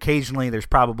at work. Occasionally, there's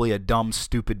probably a dumb,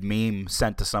 stupid meme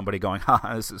sent to somebody going,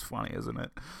 ha, this is funny, isn't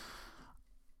it?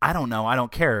 I don't know. I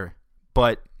don't care.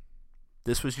 But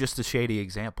this was just a shady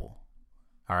example.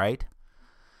 All right?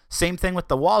 Same thing with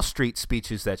the Wall Street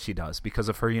speeches that she does because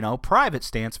of her, private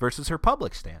stance versus her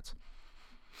public stance.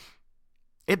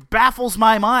 It baffles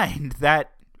my mind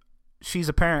that she's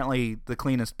apparently the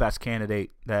cleanest, best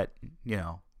candidate that,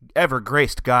 ever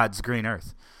graced God's green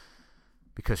earth.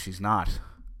 Because she's not.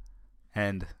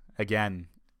 And again,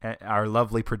 our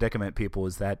lovely predicament, people,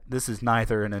 is that this is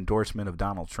neither an endorsement of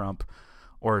Donald Trump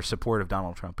or support of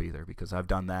Donald Trump either, because I've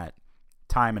done that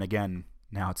time and again.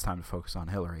 Now it's time to focus on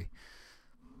Hillary.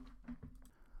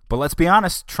 But let's be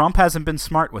honest, Trump hasn't been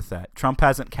smart with that. Trump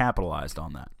hasn't capitalized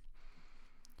on that.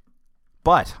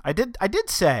 But I did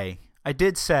say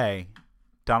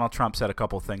Donald Trump said a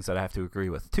couple of things that I have to agree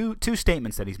with. Two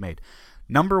statements that he's made.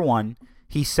 Number one,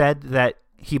 he said that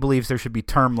he believes there should be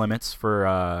term limits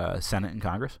for Senate and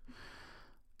Congress,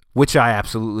 which I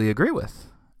absolutely agree with.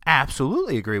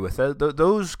 Absolutely agree with.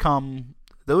 Those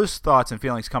thoughts and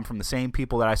feelings come from the same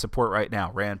people that I support right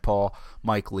now. Rand Paul,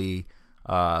 Mike Lee,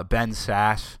 Ben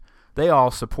Sasse. They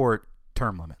all support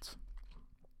term limits.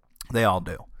 They all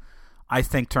do. I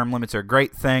think term limits are a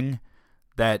great thing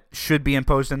that should be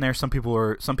imposed in there. Some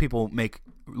people make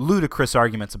ludicrous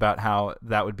arguments about how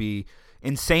that would be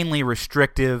insanely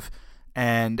restrictive,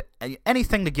 and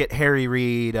anything to get Harry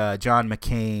Reid, John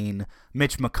McCain,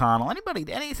 Mitch McConnell,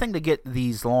 anything to get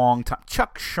these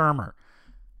Chuck Schumer,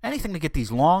 anything to get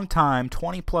these long-time,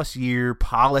 20-plus year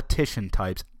politician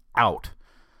types out.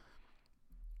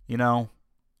 You know,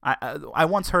 I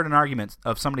once heard an argument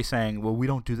of somebody saying, well, we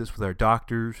don't do this with our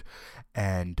doctors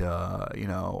and,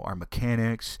 our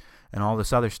mechanics and all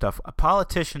this other stuff.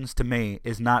 Politicians, to me,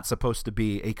 is not supposed to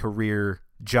be a career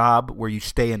job where you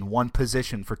stay in one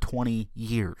position for 20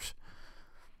 years.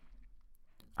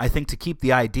 I think to keep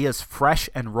the ideas fresh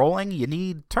and rolling, you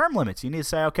need term limits. You need to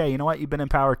say, okay, you know what? You've been in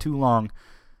power too long.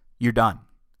 You're done.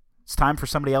 It's time for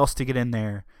somebody else to get in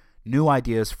there. New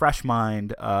ideas, fresh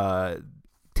mind.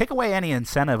 Take away any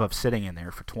incentive of sitting in there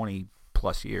for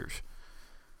 20-plus years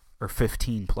or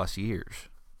 15-plus years.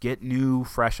 Get new,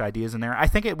 fresh ideas in there. I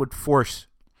think it would force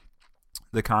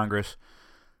the Congress,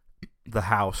 the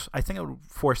House, I think it would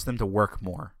force them to work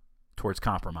more towards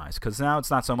compromise, because now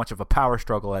it's not so much of a power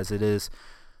struggle as it is,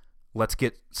 let's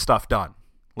get stuff done.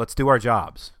 Let's do our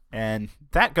jobs. And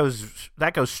that goes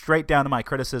straight down to my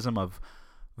criticism of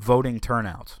voting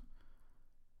turnouts.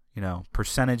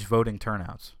 Percentage voting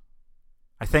turnouts.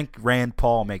 I think Rand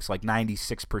Paul makes like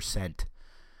 96%.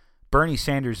 Bernie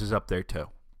Sanders is up there too.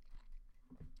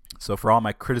 So for all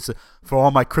your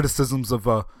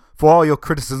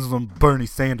criticisms of Bernie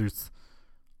Sanders,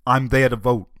 I'm there to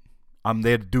vote. I'm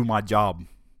there to do my job.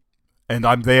 And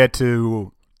I'm there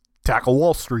to tackle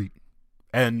Wall Street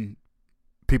and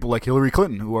people like Hillary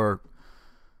Clinton, who are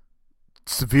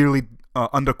severely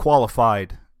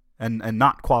underqualified and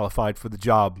not qualified for the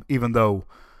job, even though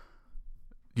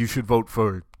you should vote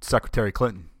for Secretary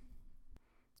Clinton.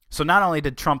 So not only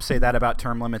did Trump say that about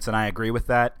term limits, and I agree with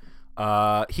that,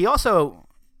 he also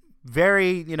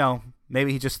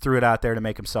maybe he just threw it out there to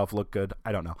make himself look good.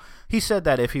 I don't know. He said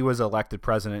that if he was elected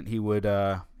president, he would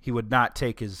not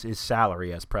take his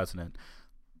salary as president.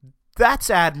 That's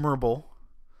admirable.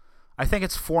 I think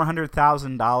it's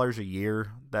 $400,000 a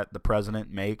year that the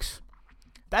president makes.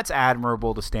 That's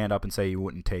admirable to stand up and say you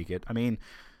wouldn't take it. I mean,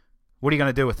 what are you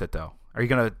going to do with it, though? Are you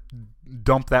going to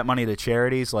dump that money to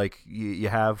charities like you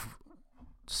have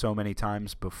so many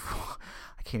times before?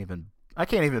 I can't even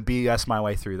BS my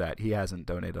way through that. He hasn't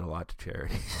donated a lot to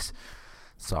charities.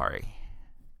 Sorry.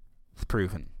 It's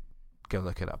proven. Go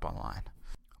look it up online.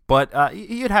 But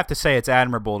you'd have to say it's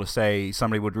admirable to say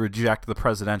somebody would reject the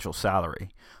presidential salary.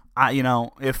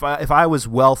 If I was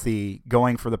wealthy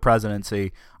going for the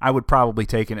presidency, I would probably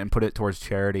take it and put it towards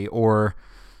charity, or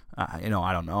I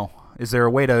don't know. Is there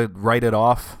a way to write it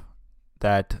off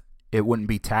that it wouldn't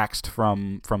be taxed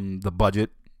from the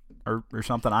budget or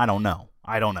something? I don't know.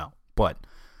 But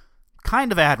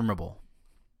kind of admirable.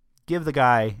 Give the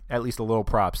guy at least a little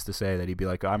props to say that he'd be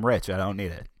like, I'm rich, I don't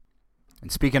need it.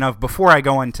 And speaking of, before I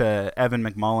go into Evan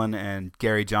McMullin and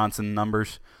Gary Johnson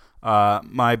numbers,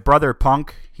 my brother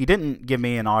Punk, he didn't give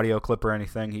me an audio clip or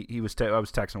anything. I was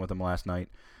texting with him last night,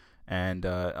 and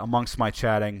amongst my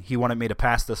chatting, he wanted me to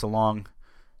pass this along.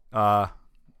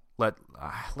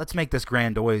 Let's make this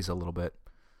grandiose a little bit.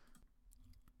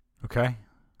 Okay?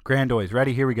 Grandiose.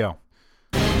 Ready? Here we go.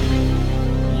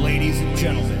 Ladies and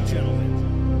gentlemen,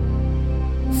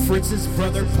 Fritz's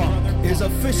brother Punk is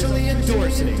officially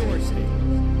endorsing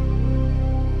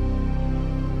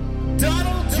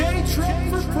Donald J. Trump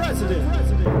for president.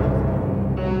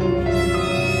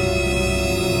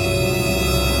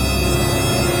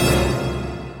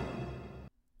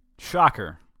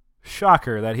 Shocker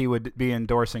that he would be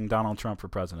endorsing Donald Trump for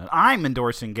president. I'm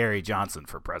endorsing Gary Johnson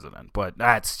for president, but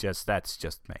that's just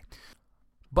me.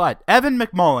 But Evan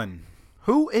McMullin.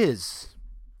 Who is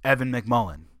Evan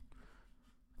McMullin?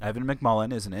 Evan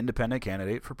McMullin is an independent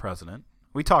candidate for president.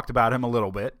 We talked about him a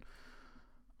little bit.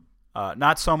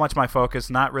 Not so much my focus,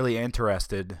 not really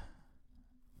interested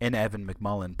in Evan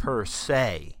McMullin per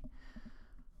se.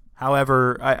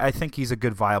 However, I think he's a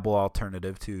good viable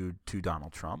alternative to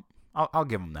Donald Trump. I'll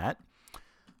give him that.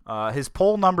 His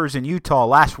poll numbers in Utah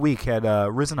last week had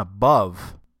risen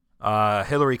above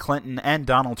Hillary Clinton and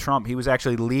Donald Trump. He was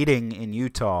actually leading in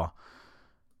Utah.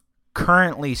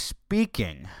 Currently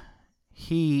speaking,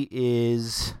 he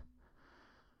is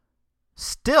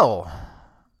still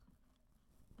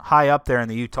high up there in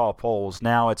the Utah polls.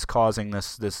 Now it's causing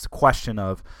this question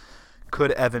of,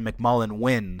 could Evan McMullin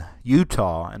win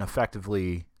Utah and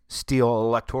effectively steal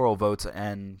electoral votes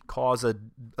and cause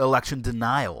an election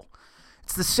denial?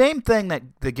 It's the same thing that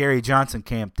the Gary Johnson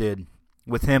camp did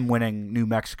with him winning New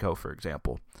Mexico, for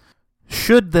example.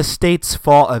 should the states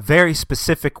fall a very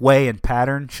specific way and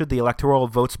pattern, should the electoral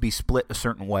votes be split a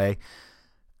certain way,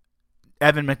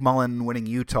 Evan McMullin winning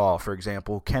Utah, for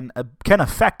example, can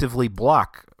effectively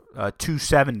block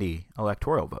 270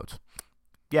 electoral votes.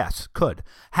 Yes, could.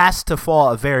 Has to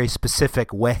fall a very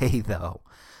specific way, though.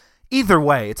 Either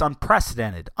way, it's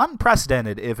unprecedented.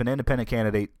 Unprecedented if an independent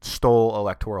candidate stole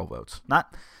electoral votes.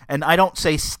 And I don't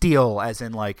say steal as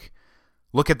in like,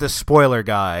 look at this spoiler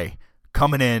guy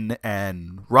coming in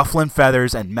and ruffling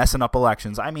feathers and messing up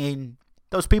elections. I mean,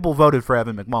 those people voted for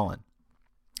Evan McMullin,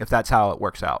 if that's how it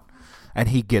works out. And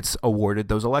he gets awarded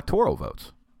those electoral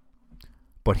votes.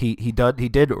 But he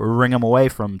did wring them away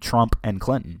from Trump and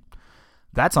Clinton.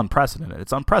 That's unprecedented.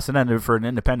 It's unprecedented for an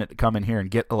independent to come in here and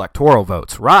get electoral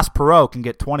votes. Ross Perot can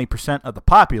get 20% of the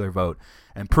popular vote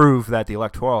and prove that the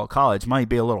Electoral College might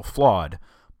be a little flawed,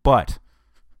 but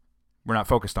we're not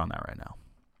focused on that right now.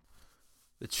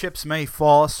 The chips may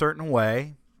fall a certain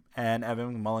way, and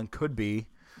Evan McMullin could be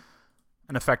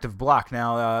an effective block.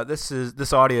 Now,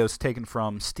 this audio is taken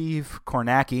from Steve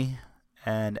Kornacki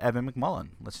and Evan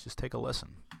McMullin. Let's just take a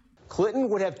listen. Clinton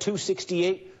would have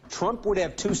 268. Trump would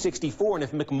have 264, and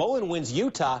if McMullin wins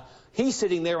Utah, he's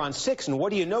sitting there on 6. And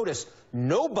what do you notice?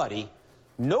 Nobody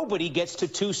gets to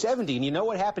 270. And you know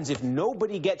what happens if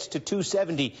nobody gets to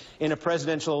 270 in a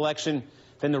presidential election?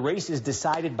 Then the race is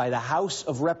decided by the House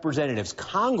of Representatives.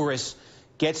 Congress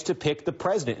gets to pick the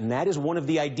president, and that is one of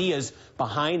the ideas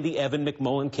behind the Evan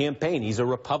McMullin campaign. He's a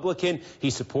Republican.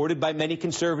 He's supported by many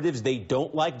conservatives. They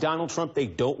don't like Donald Trump. They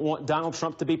don't want Donald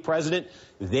Trump to be president.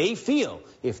 They feel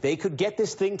if they could get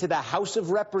this thing to the House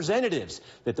of Representatives,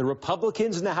 that the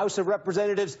Republicans in the House of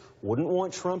Representatives wouldn't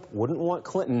want Trump, wouldn't want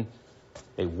Clinton.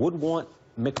 They would want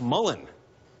McMullin.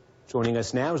 Joining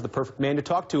us now is the perfect man to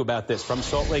talk to about this. From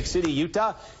Salt Lake City,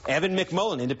 Utah, Evan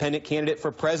McMullin, independent candidate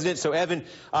for president. So, Evan,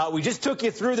 we just took you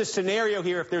through the scenario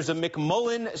here. If there's a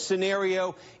McMullin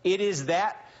scenario, it is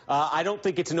that. I don't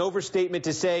think it's an overstatement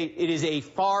to say it is a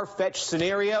far-fetched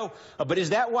scenario. But is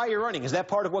that why you're running? Is that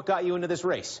part of what got you into this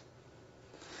race?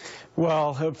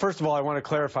 Well, first of all, I want to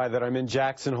clarify that I'm in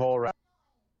Jackson Hole right now.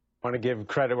 I want to give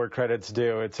credit where credit's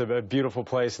due. It's a beautiful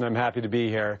place, and I'm happy to be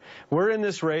here. We're in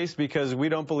this race because we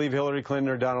don't believe Hillary Clinton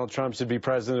or Donald Trump should be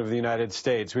president of the United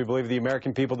States. We believe the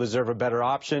American people deserve a better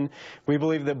option. We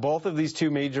believe that both of these two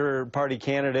major party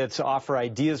candidates offer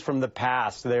ideas from the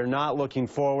past. They're not looking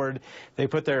forward. They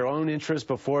put their own interests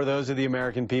before those of the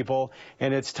American people,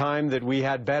 and it's time that we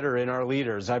had better in our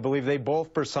leaders. I believe they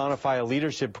both personify a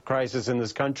leadership crisis in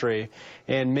this country,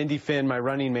 and Mindy Finn, my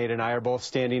running mate, and I are both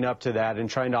standing up to that and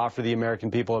trying to offer the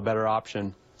American people a better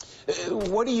option.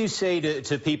 What do you say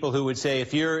to people who would say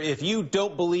if you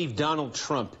don't believe Donald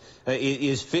Trump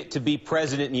is fit to be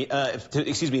president,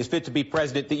 is fit to be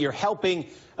president, that you're helping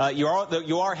you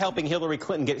are helping Hillary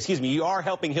Clinton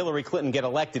get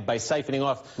elected by siphoning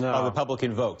off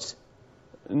Republican votes?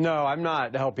 No, I'm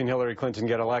not helping Hillary Clinton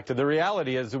get elected. The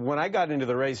reality is, when I got into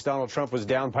the race, Donald Trump was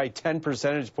down by 10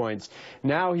 percentage points.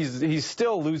 Now he's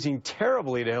still losing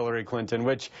terribly to Hillary Clinton,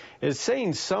 which is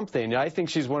saying something. I think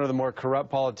she's one of the more corrupt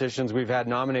politicians we've had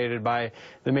nominated by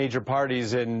the major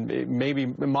parties in maybe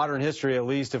modern history, at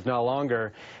least, if not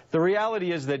longer. The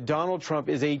reality is that Donald Trump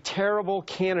is a terrible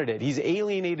candidate. He's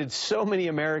alienated so many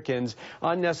Americans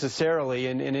unnecessarily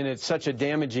and in such a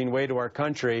damaging way to our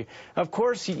country. Of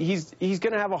course, he's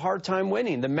going to have a hard time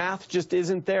winning. The math just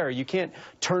isn't there. You can't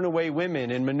turn away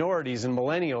women and minorities and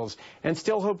millennials and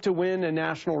still hope to win a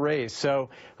national race. So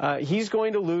he's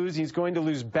going to lose. He's going to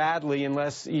lose badly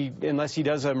unless he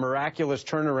does a miraculous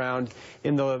turnaround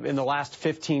in the last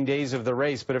 15 days of the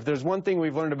race. But if there's one thing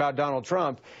we've learned about Donald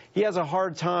Trump, he has a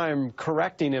hard time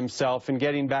correcting himself and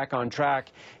getting back on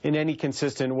track in any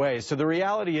consistent way. So the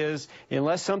reality is,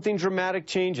 unless something dramatic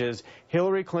changes,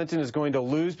 Hillary Clinton is going to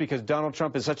lose because Donald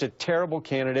Trump is such a terrible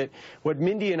candidate. What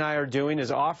Mindy and I are doing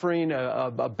is offering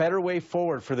a better way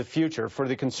forward for the future, for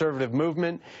the conservative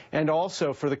movement, and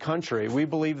also for the country. We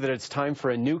believe that it's time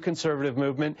for a new conservative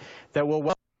movement that will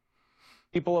welcome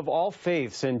people of all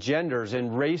faiths and genders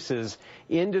and races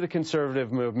into the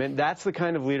conservative movement. That's the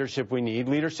kind of leadership we need,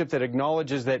 leadership that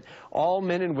acknowledges that all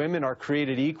men and women are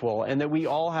created equal and that we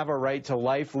all have a right to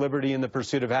life, liberty, and the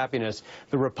pursuit of happiness.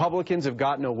 The Republicans have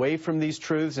gotten away from these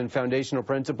truths and foundational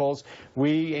principles.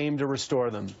 We aim to restore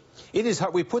them. It is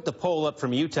hard. We put the poll up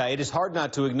from Utah. It is hard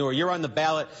not to ignore. You're on the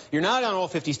ballot. You're not on all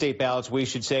 50 state ballots, we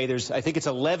should say. I think it's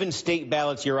 11 state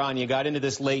ballots you're on. You got into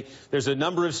this late. There's a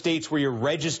number of states where you're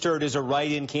registered as a writer.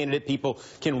 write-in candidate. People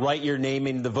can write your name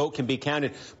and the vote can be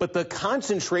counted. But the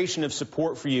concentration of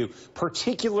support for you,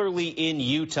 particularly in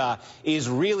Utah, is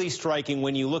really striking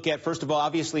when you look at, first of all,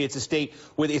 obviously it's a state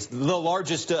with it's the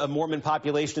largest Mormon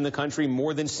population in the country,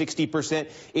 more than 60%.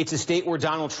 It's a state where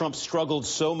Donald Trump struggled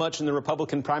so much in the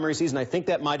Republican primary season. I think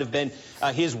that might have been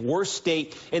his worst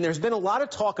state. And there's been a lot of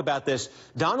talk about this.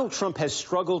 Donald Trump has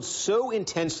struggled so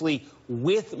intensely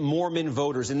with Mormon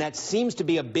voters, and that seems to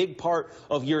be a big part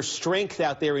of your strength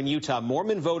out there in Utah.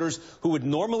 Mormon voters who would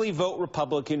normally vote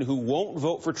Republican, who won't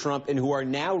vote for Trump, and who are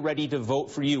now ready to vote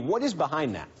for you. What is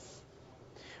behind that?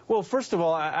 Well, first of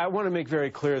all, I want to make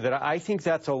very clear that I think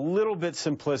that's a little bit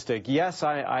simplistic. Yes,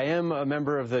 I am a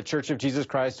member of the Church of Jesus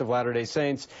Christ of Latter-day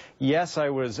Saints. Yes,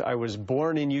 I was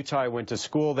born in Utah. I went to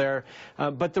school there.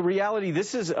 But the reality,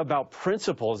 this is about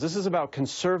principles. This is about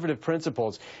conservative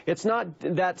principles. It's not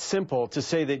that simple to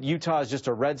say that Utah is just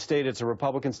a red state, it's a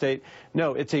Republican state.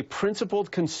 No, it's a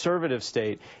principled conservative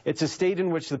state. It's a state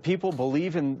in which the people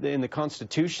believe in the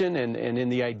Constitution and in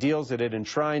the ideals that it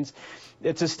enshrines.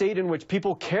 It's a state in which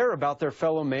people care about their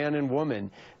fellow man and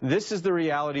woman. This is the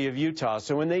reality of Utah.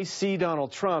 So when they see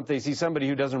Donald Trump, they see somebody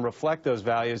who doesn't reflect those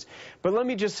values. But let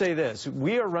me just say this.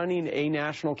 We are running a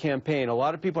national campaign. A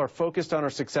lot of people are focused on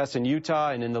our success in Utah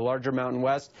and in the larger Mountain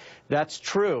West. That's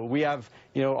true. We have,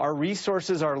 our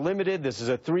resources are limited. This is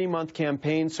a 3-month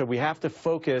campaign, so we have to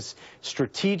focus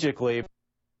strategically.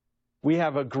 We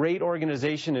have a great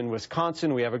organization in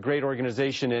Wisconsin. We have a great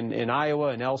organization in Iowa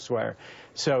and elsewhere.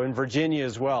 So in Virginia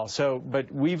as well. So,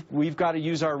 but we've got to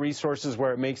use our resources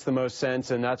where it makes the most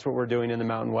sense, and that's what we're doing in the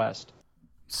Mountain West.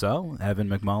 So, Evan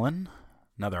McMullin,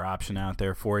 another option out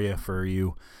there for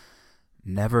you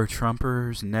never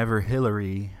Trumpers, never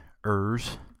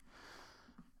Hillary-ers.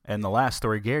 And the last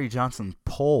story, Gary Johnson's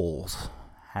polls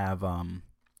have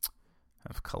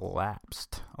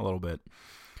collapsed a little bit.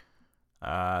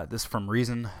 This from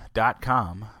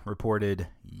Reason.com reported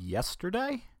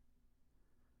yesterday.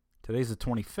 Today's the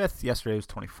 25th. Yesterday was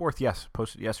 24th. Yes,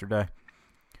 posted yesterday.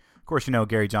 Of course,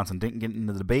 Gary Johnson didn't get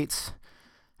into the debates.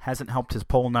 Hasn't helped his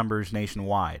poll numbers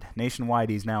nationwide.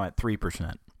 Nationwide, he's now at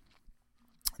 3%.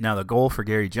 Now, the goal for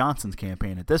Gary Johnson's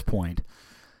campaign at this point,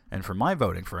 and for my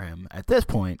voting for him at this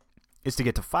point, is to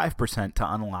get to 5%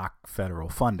 to unlock federal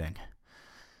funding.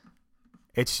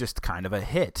 It's just kind of a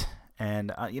hit.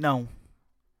 And,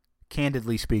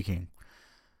 candidly speaking,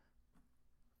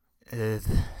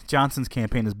 Johnson's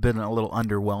campaign has been a little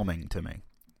underwhelming to me.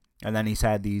 And then he's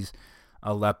had these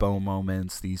Aleppo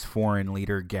moments, these foreign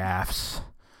leader gaffes.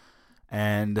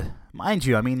 And mind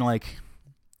you,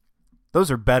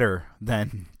 those are better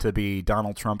than to be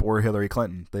Donald Trump or Hillary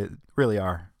Clinton. They really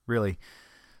are. Really.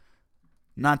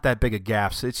 Not that big of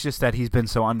gaffes. It's just that he's been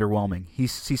so underwhelming.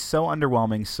 He's so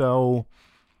underwhelming, so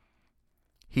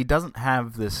he doesn't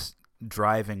have this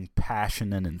driving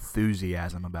passion and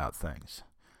enthusiasm about things.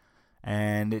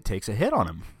 And it takes a hit on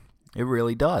him. It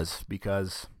really does,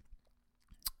 because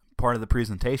part of the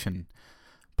presentation,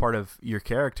 part of your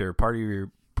character, part of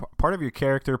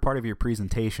your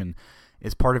presentation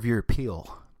is part of your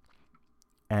appeal.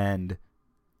 And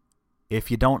if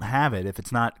you don't have it, if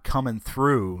it's not coming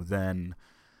through, then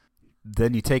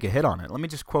you take a hit on it. Let me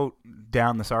just quote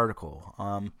down this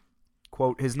article.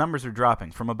 Quote, his numbers are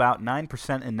dropping from about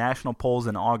 9% in national polls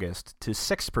in August to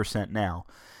 6% now,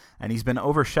 and he's been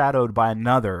overshadowed by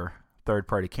another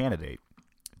third-party candidate.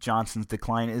 Johnson's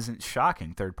decline isn't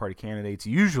shocking. Third-party candidates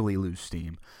usually lose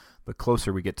steam the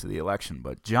closer we get to the election,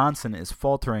 but Johnson is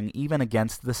faltering even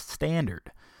against the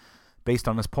standard. Based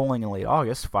on his polling in late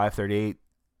August, 538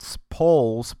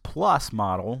 polls plus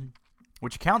model,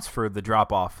 which accounts for the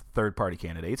drop-off third-party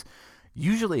candidates,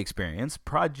 usually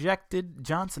projected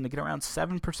Johnson to get around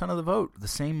 7% of the vote. The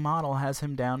same model has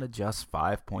him down to just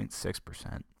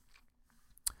 5.6%.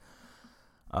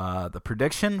 The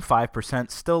prediction,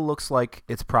 5%, still looks like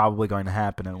it's probably going to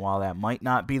happen, and while that might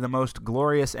not be the most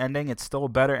glorious ending, it's still a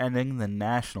better ending than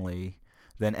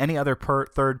any other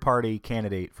third-party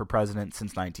candidate for president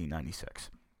since 1996.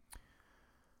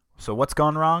 So what's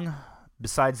gone wrong?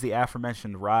 Besides the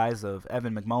aforementioned rise of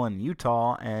Evan McMullin in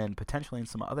Utah and potentially in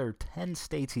some other 10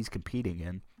 states he's competing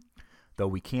in, though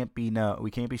we can't be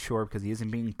sure because he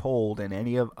isn't being polled in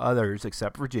any of others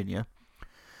except Virginia.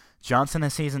 Johnson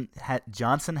has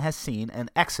seen an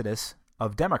exodus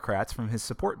of Democrats from his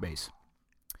support base.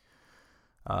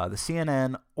 The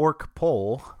CNN ORC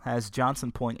poll has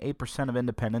Johnson pulling 8% of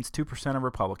independents, 2% of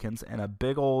Republicans, and a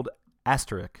big old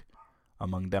asterisk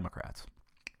among Democrats.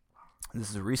 This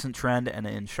is a recent trend and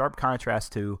in sharp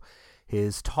contrast to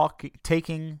his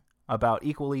taking about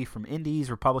equally from Indies,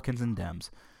 Republicans, and Dems.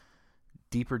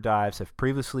 deeper dives have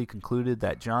previously concluded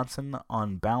that Johnson,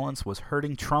 on balance, was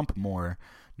hurting Trump more.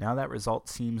 Now that result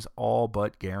seems all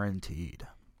but guaranteed.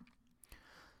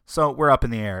 So we're up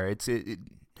in the air.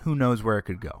 Who knows where it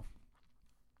could go.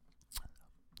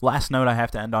 Last note I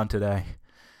have to end on today.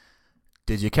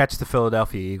 Did you catch the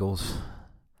Philadelphia Eagles?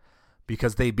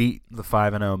 Because they beat the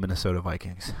 5-0 Minnesota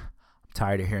Vikings. I'm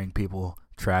tired of hearing people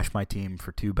trash my team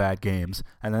for 2 bad games,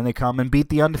 and then they come and beat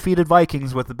the undefeated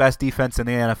Vikings with the best defense in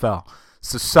the NFL.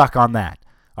 So suck on that,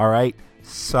 all right?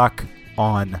 Suck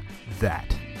on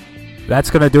that. That's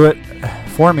going to do it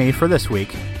for me for this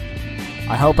week.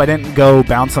 I hope I didn't go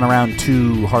bouncing around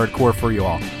too hardcore for you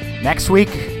all. Next week,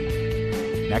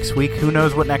 who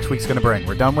knows what next week's going to bring?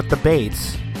 We're done with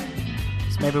debates,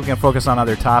 so maybe we can focus on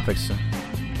other topics.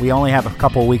 We only have a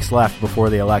couple weeks left before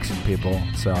the election, people,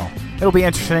 so it'll be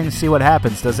interesting to see what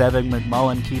happens. Does Evan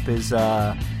McMullen keep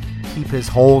his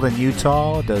hold in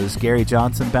Utah? Does Gary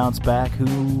Johnson bounce back?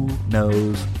 Who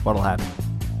knows what'll happen?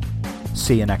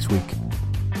 See you next week.